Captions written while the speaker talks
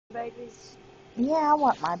Babies? Yeah, I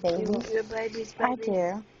want my You want babies. your babies? I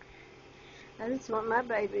do. I just want my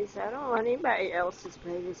babies. I don't want anybody else's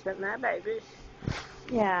babies but my babies.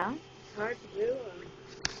 Yeah. It's hard to do them.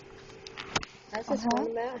 I just Uh-huh.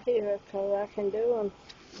 want them out here so I can do them.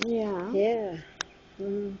 Yeah. Yeah.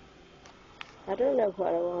 I don't know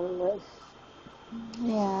what I want them with.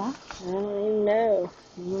 Yeah. I don't even know.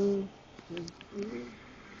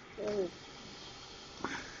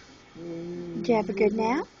 Did you have a good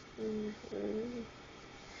nap?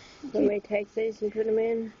 Let me take these and put them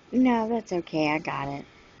in. No, that's okay. I got it.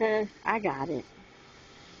 Huh? I got it.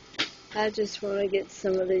 I just want to get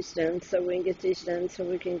some of these done so we can get these done so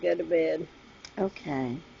we can go to bed.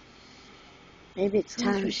 Okay. Maybe it's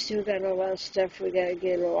time. We still got a lot of stuff we got to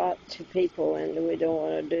get a lot to people, and we don't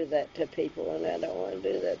want to do that to people, and I don't want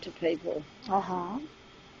to do that to people. Uh-huh.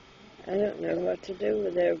 I don't know what to do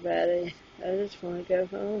with everybody. I just want to go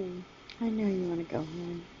home. I know you want to go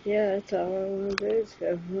home. Yeah, that's all I want to do is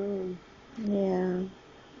go home. Yeah.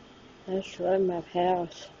 I just love my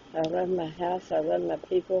house. I love my house. I love my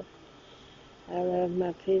people. I love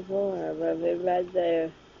my people. I love everybody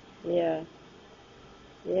there. Yeah.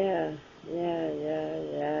 Yeah. Yeah, yeah,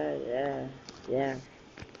 yeah, yeah, yeah.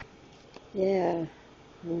 Yeah.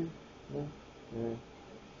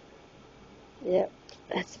 Yep.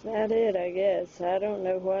 That's about it, I guess. I don't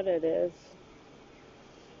know what it is.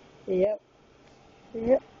 Yep.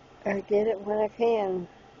 Yep. I get it when I can.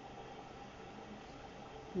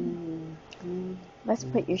 Let's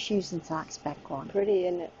put your shoes and socks back on. Pretty,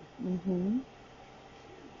 isn't it? Mm-hmm.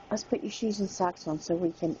 Let's put your shoes and socks on so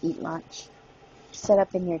we can eat lunch. Sit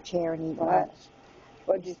up in your chair and eat lunch.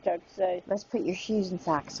 What'd you start to say? Let's put your shoes and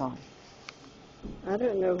socks on. I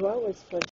don't know what was supposed